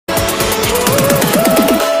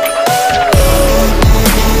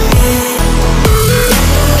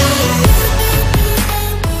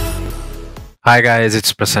Hi guys,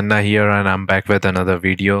 it's Prasanna here and I'm back with another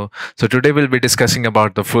video. So today we'll be discussing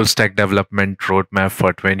about the full stack development roadmap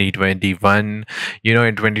for 2021.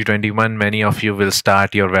 In 2021, many of you will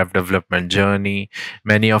start your web development journey.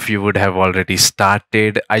 Many of you would have already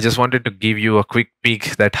started. I just wanted to give you a quick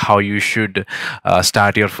peek that how you should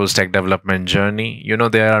start your full stack development journey.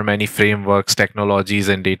 There are many frameworks, technologies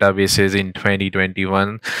and databases in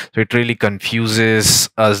 2021. So it really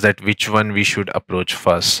confuses us that which one we should approach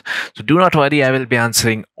first. So do not worry, I will be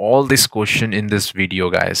answering all this question in this video,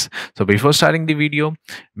 guys. So before starting the video,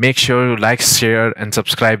 make sure you like, share and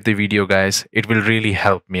subscribe the video, guys. It will really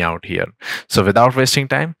help me out here. So without wasting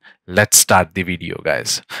time, let's start the video,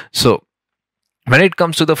 guys. So when it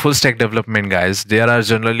comes to the full stack development, guys, there are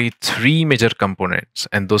generally three major components,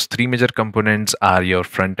 and those three major components are your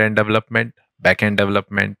front-end development, back-end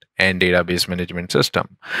development, and database management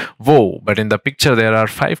system. Whoa, but in the picture there are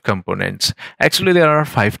five components. Actually, there are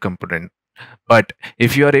five components. But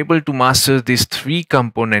if you are able to master these three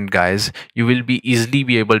component, guys, you will be easily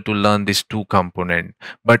be able to learn this two component.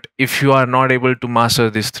 But if you are not able to master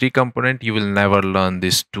this three component, you will never learn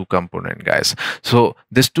this two component, guys. So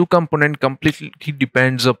this two component completely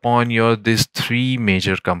depends upon your this three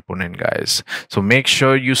major component, guys. So make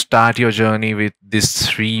sure you start your journey with these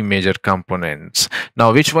three major components.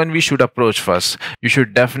 Now, which one we should approach first? You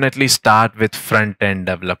should definitely start with front-end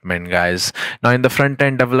development, guys. Now in the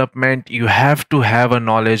front-end development, you have to have a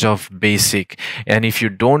knowledge of basic, and if you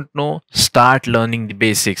don't know, start learning the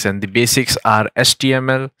basics, and the basics are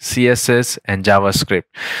HTML, CSS and JavaScript.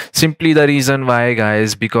 Simply the reason why,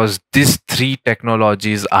 guys, because these three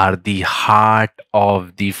technologies are the heart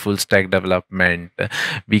of the full stack development.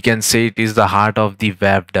 We can say it is the heart of the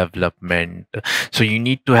web development. So you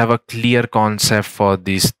need to have a clear concept for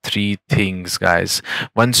these three things, guys.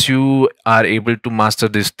 Once you are able to master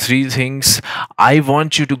these three things, I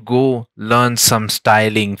want you to go learn some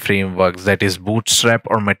styling frameworks, that is Bootstrap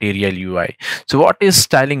or Material UI. So what is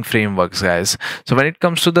styling frameworks, guys? So when it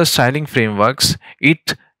comes to the styling frameworks,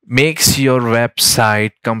 it makes your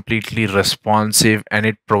website completely responsive and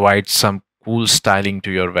it provides some cool styling to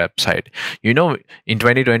your website. In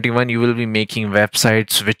 2021 you will be making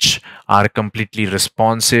websites which are completely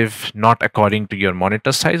responsive, not according to your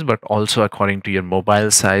monitor size but also according to your mobile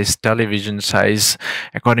size, television size,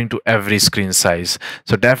 according to every screen size.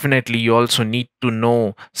 So definitely you also need to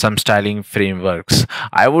know some styling frameworks.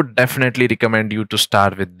 I would definitely recommend you to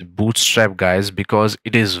start with the Bootstrap, guys, because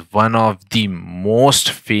it is one of the most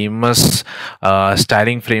famous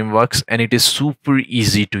styling frameworks and it is super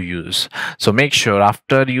easy to use. So make sure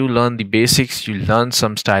after you learn the basics, you learn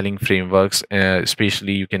some styling frameworks,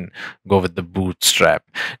 especially you can go with the Bootstrap.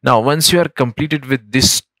 Now, once you are completed with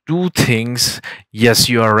these two things, yes,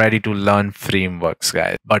 you are ready to learn frameworks,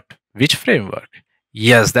 guys. But which framework?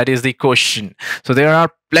 Yes, that is the question. So there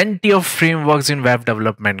are plenty of frameworks in web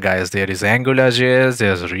development, guys. There is Angularjs,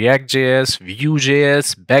 there's React.js,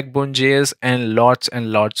 Vue.js, Backbone.js, and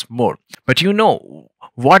lots more. But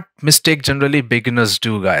what mistake generally beginners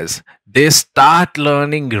do, guys? They start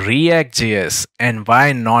learning React.js, and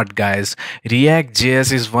why not, guys?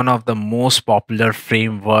 React.js is one of the most popular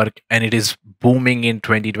framework and it is booming in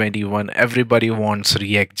 2021. Everybody wants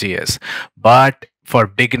React.js, but for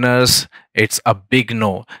beginners, it's a big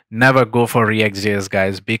no. Never go for React.js,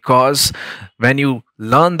 guys, because when you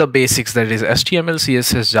learn the basics, that is HTML,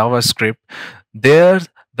 CSS, JavaScript, there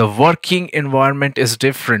the working environment is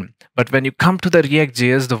different. But when you come to the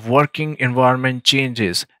React.js, the working environment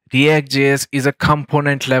changes. React.js is a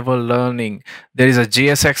component level learning. There is a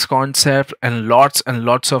JSX concept and lots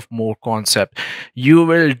of more concept. You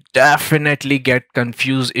will definitely get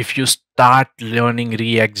confused if you start learning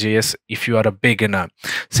React.js if you are a beginner.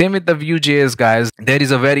 Same with the Vue.js, guys. There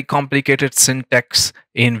is a very complicated syntax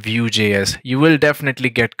in Vue.js. You will definitely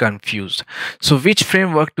get confused. So which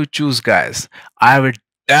framework to choose, guys? I would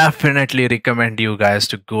definitely recommend you guys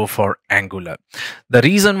to go for Angular. The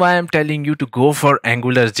reason why I'm telling you to go for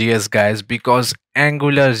Angular.js, guys, because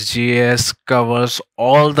Angular.js covers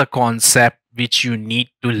all the concept which you need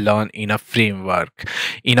to learn in a framework.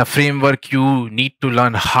 In a framework, you need to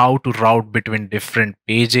learn how to route between different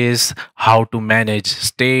pages, how to manage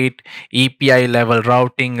state, API level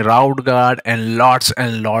routing, route guard, and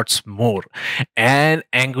lots more. And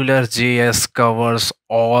Angular.js covers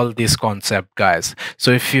all this concept, guys.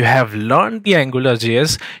 So if you have learned the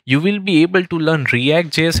Angular.js, you will be able to learn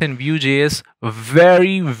React.js and Vue.js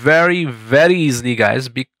very easily, guys,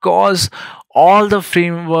 because all the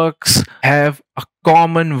frameworks have a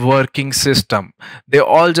common working system. They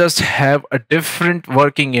all just have a different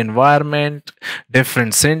working environment,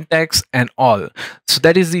 different syntax, and all. So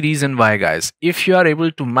that is the reason why, guys, if you are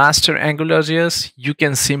able to master Angularjs, you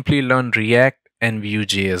can simply learn React and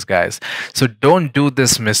Vue.js, guys. So don't do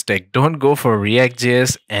this mistake. Don't go for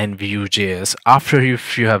React.js and Vue.js. After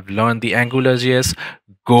if you have learned the Angularjs,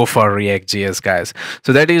 go for React.js, guys.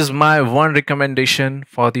 So that is my one recommendation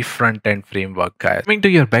for the front end framework, guys. Coming to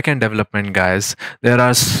your backend development, guys, there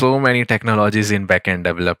are so many technologies in backend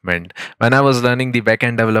development. When I was learning the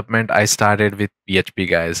backend development, I started with PHP,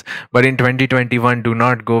 guys. But in 2021, do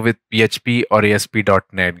not go with PHP or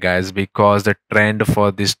ASP.NET, guys, because the trend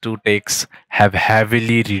for these two techs have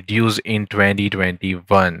heavily reduced in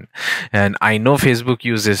 2021. And I know Facebook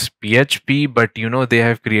uses PHP, but they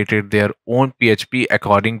have created their own PHP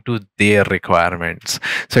according to their requirements.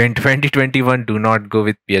 So in 2021, do not go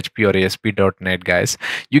with PHP or ASP.NET, guys.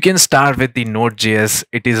 You can start with the Node.js.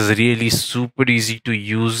 It is really super easy to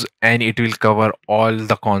use, and it will cover all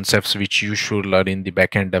the concepts which you should learn in the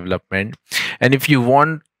backend development. And if you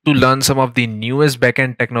want to learn some of the newest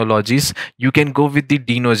backend technologies, you can go with the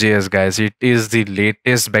Dino.js, guys. It is the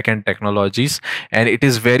latest backend technologies, and it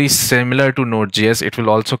is very similar to Node.js. It will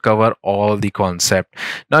also cover all the concept.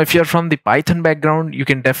 Now, if you're from the Python background, you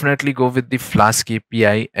can definitely go with the Flask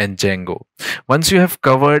API and Django. Once you have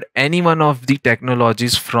covered any one of the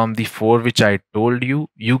technologies from the four which I told you,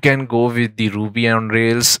 you can go with the Ruby on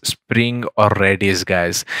Rails, Spring, or Redis,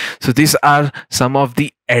 guys. So these are some of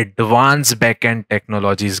the advanced backend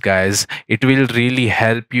technologies, guys. It will really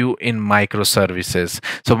help you in microservices.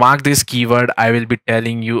 So mark this keyword. I will be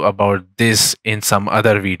telling you about this in some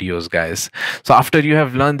other videos, guys. So after you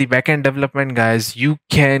have learned the backend development, guys, you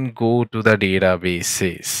can go to the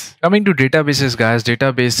databases. Coming to databases, guys,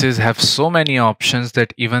 databases have so many options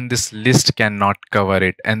that even this list cannot cover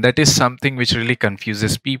it, and that is something which really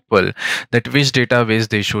confuses people, that which database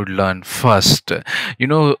they should learn first.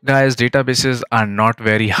 Guys, databases are not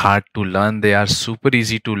very hard to learn. They are super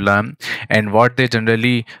easy to learn, and what they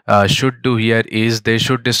generally should do here is they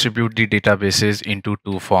should distribute the databases into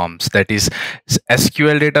two forms, that is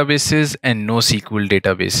SQL databases and NoSQL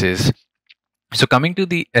databases. So coming to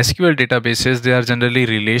the SQL databases, they are generally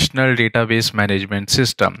relational database management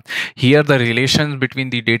system. Here the relations between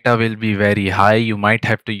the data will be very high. You might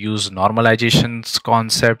have to use normalizations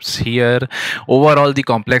concepts here. Overall, the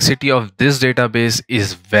complexity of this database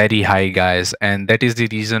is very high, guys, and that is the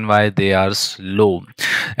reason why they are slow.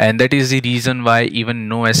 And that is the reason why even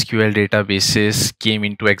NoSQL databases came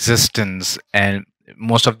into existence, and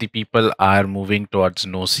most of the people are moving towards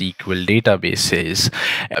NoSQL databases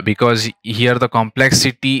because here the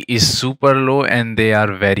complexity is super low and they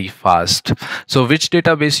are very fast. So which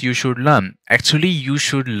database you should learn? Actually, you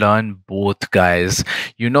should learn both, guys.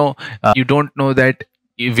 You don't know that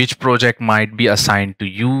which project might be assigned to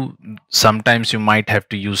you. Sometimes you might have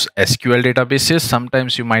to use SQL databases,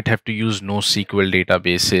 sometimes you might have to use NoSQL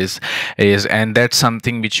databases, and that's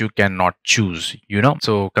something which you cannot choose.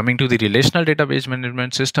 So coming to the relational database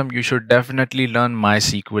management system, you should definitely learn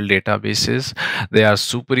MySQL databases. They are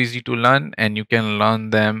super easy to learn and you can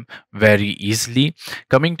learn them very easily.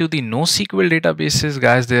 Coming to the NoSQL databases,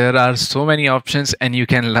 guys, there are so many options and you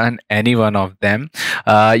can learn any one of them.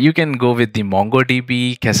 You can go with the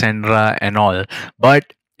MongoDB, Cassandra, and all.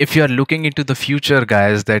 But if you are looking into the future,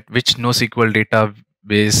 guys, that which NoSQL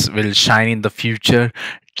database will shine in the future,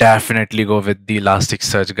 definitely go with the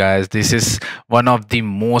Elasticsearch, guys. This is one of the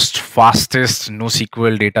most fastest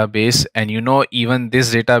NoSQL database, and even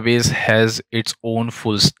this database has its own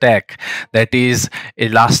full stack, that is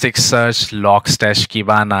Elasticsearch Logstash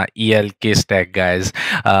Kibana ELK stack, guys.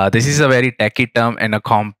 This is a very techy term and a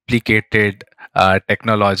complicated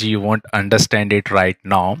technology. You won't understand it right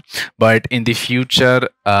now, but in the future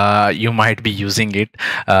you might be using it.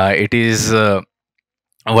 It is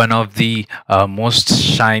one of the most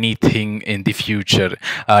shiny thing in the future.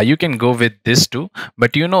 You can go with this too,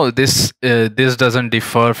 but this doesn't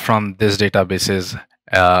differ from this databases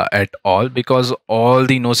at all, because all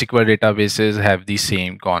the NoSQL databases have the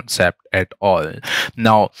same concept at all.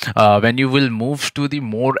 Now when you will move to the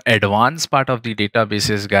more advanced part of the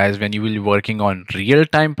databases, guys, when you will be working on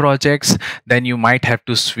real-time projects, then you might have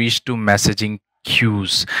to switch to messaging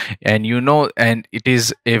queues. And and it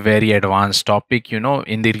is a very advanced topic.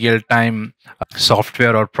 In the real time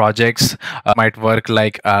software or projects, might work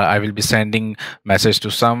like, I will be sending message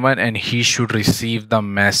to someone and he should receive the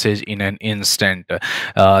message in an instant.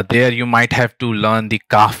 There you might have to learn the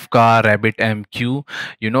Kafka, RabbitMQ.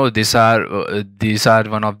 These are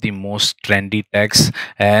one of the most trendy texts.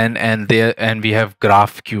 And we have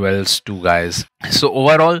GraphQLs too, guys. So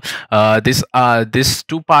overall, these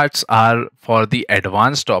two parts are for the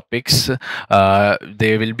advanced topics.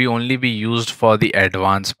 They will be only be used for the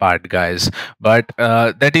advanced part, guys. But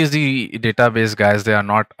that is the database, guys. They are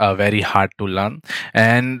not very hard to learn.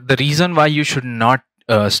 And the reason why you should not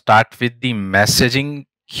start with the messaging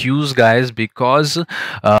queues, guys, because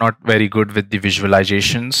not very good with the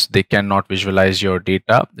visualizations. They cannot visualize your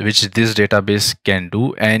data, which this database can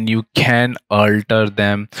do, and you can alter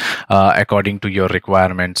them according to your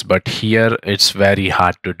requirements. But here it's very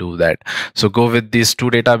hard to do that. So go with these two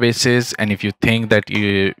databases. And if you think that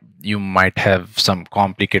you might have some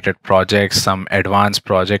complicated projects, some advanced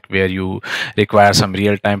project where you require some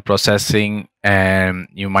real-time processing and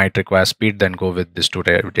you might require speed, then go with these two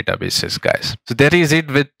databases, guys. So there is it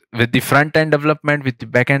with the front end development, with the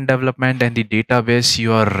back end development, and the database.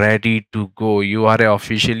 You are ready to go. You are a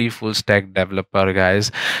officially full stack developer,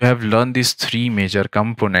 guys. You have learned these three major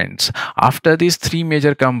components. After these three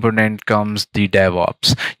major component comes the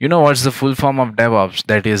DevOps. You know what's the full form of DevOps?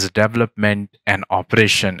 That is development and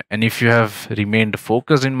operation. And if you have remained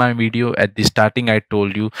focused in my video at the starting, I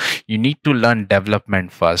told you need to learn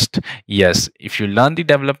development first. Yes, if you learn the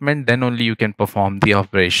development, then only you can perform the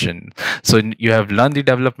operation. So you have learned the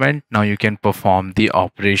development, now you can perform the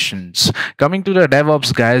operations. Coming to the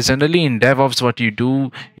DevOps, guys, generally in DevOps, what you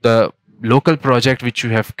do, the local project which you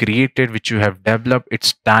have created, which you have developed,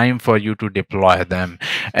 it's time for you to deploy them.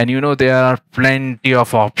 And there are plenty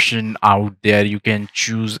of options out there. You can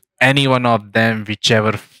choose any one of them,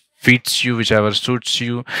 whichever fits you, whichever suits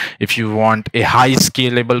you. If you want a high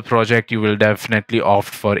scalable project, you will definitely opt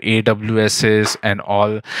for AWS's and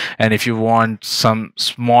all. And if you want some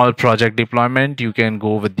small project deployment, you can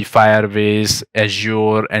go with the Firebase,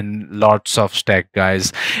 Azure, and lots of stack,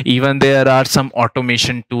 guys. Even there are some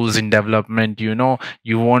automation tools in development. You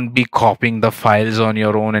won't be copying the files on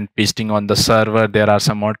your own and pasting on the server. There are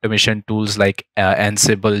some automation tools like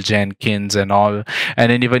Ansible, Jenkins, and all.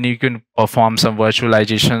 And then even you can perform some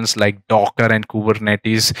virtualizations like Docker and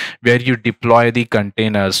Kubernetes, where you deploy the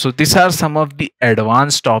containers. So these are some of the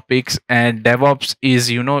advanced topics, and DevOps is,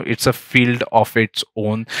 it's a field of its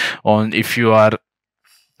own. If you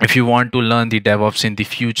want to learn the DevOps in the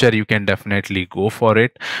future, you can definitely go for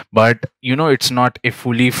it. But it's not a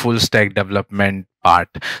full stack development part.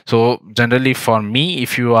 So generally for me,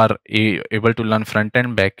 if you are able to learn front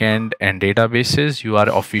end, back end, and databases, you are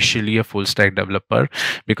officially a full stack developer.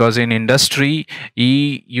 Because in industry,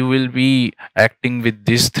 you will be acting with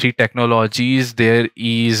these three technologies. There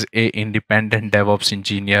is a independent DevOps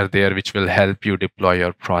engineer there which will help you deploy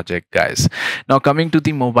your project, guys. Now coming to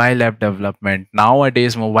the mobile app development.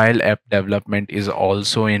 Nowadays mobile app development is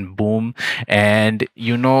also in boom. And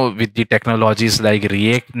with the technologies like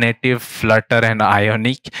React Native, Flutter, and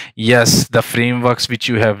Ionic, yes, the frameworks which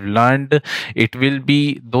you have learned,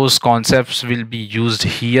 those concepts will be used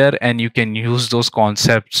here, and you can use those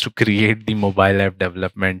concepts to create the mobile app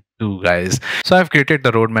development too, guys. So I've created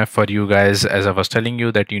the roadmap for you guys. As I was telling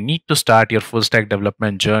you, that you need to start your full stack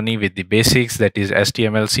development journey with the basics, that is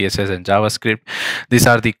HTML, CSS, and JavaScript. These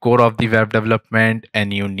are the core of the web development,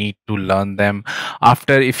 and you need to learn them.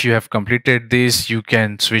 After, if you have completed this, you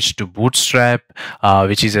can switch to Bootstrap,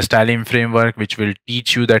 which is a styling framework which will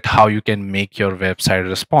teach you that how you can make your website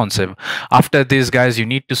responsive. After this, guys, you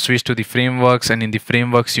need to switch to the frameworks, and in the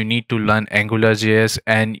frameworks you need to learn Angularjs.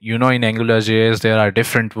 And in Angularjs there are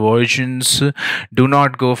different versions. Do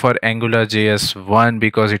not go for AngularJS 1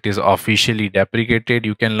 because it is officially deprecated.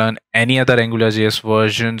 You can learn any other AngularJS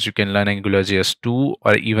versions. You can learn AngularJS 2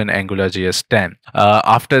 or even AngularJS 10.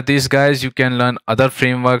 After this, guys, you can learn other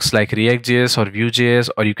frameworks like React.js or Vue.js,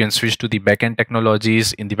 or you can switch to the backend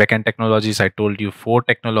technologies. In the backend technologies, I told you 4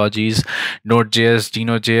 technologies: Node.js,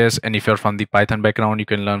 Dino.js, and if you're from the Python background, you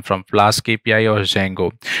can learn from Flask API or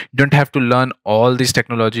Django. You don't have to learn all these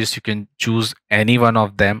technologies. You can choose any one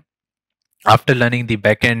of them. After learning the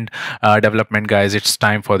backend development, guys, it's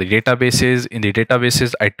time for the databases. In the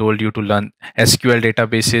databases, I told you to learn SQL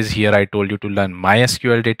databases. Here I told you to learn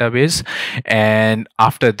MySQL database. And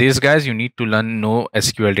after this, guys, you need to learn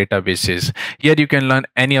NoSQL databases. Here you can learn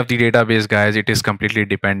any of the database, guys. It is completely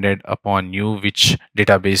dependent upon you which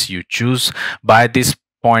database you choose. By this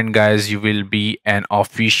point, guys, you will be an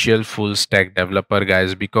official full stack developer,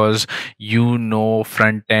 guys, because you know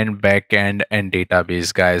front end, back end, and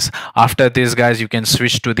database, guys. After this, guys, you can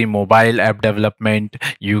switch to the mobile app development.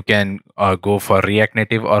 You can go for React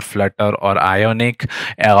Native or Flutter or Ionic,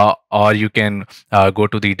 or you can go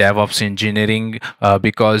to the DevOps engineering,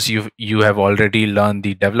 because you have already learned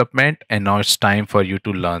the development, and now it's time for you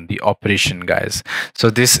to learn the operation, guys. So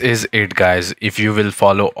this is it, guys. If you will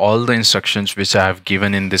follow all the instructions which I have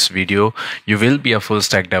given in this video, you will be a full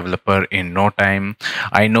stack developer in no time.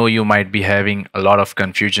 I know you might be having a lot of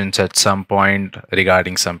confusions at some point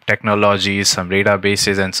regarding some technologies, some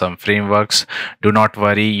databases, and some frameworks. Do not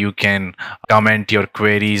worry, you can comment your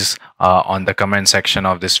queries on the comment section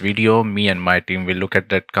of this video. Me and my team will look at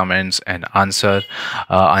that comments and answer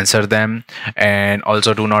them. And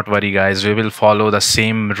also, do not worry, guys, we will follow the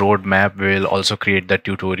same roadmap. We will also create the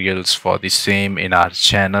tutorials for the same in our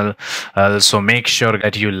channel. So make sure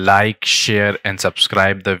that you like, share, and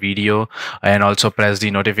subscribe the video, and also press the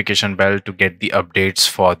notification bell to get the updates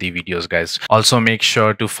for the videos, guys. Also make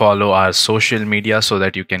sure to follow our social media so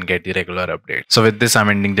that you can get the regular updates. So with this, I'm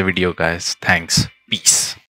ending the video, guys. Thanks. Peace.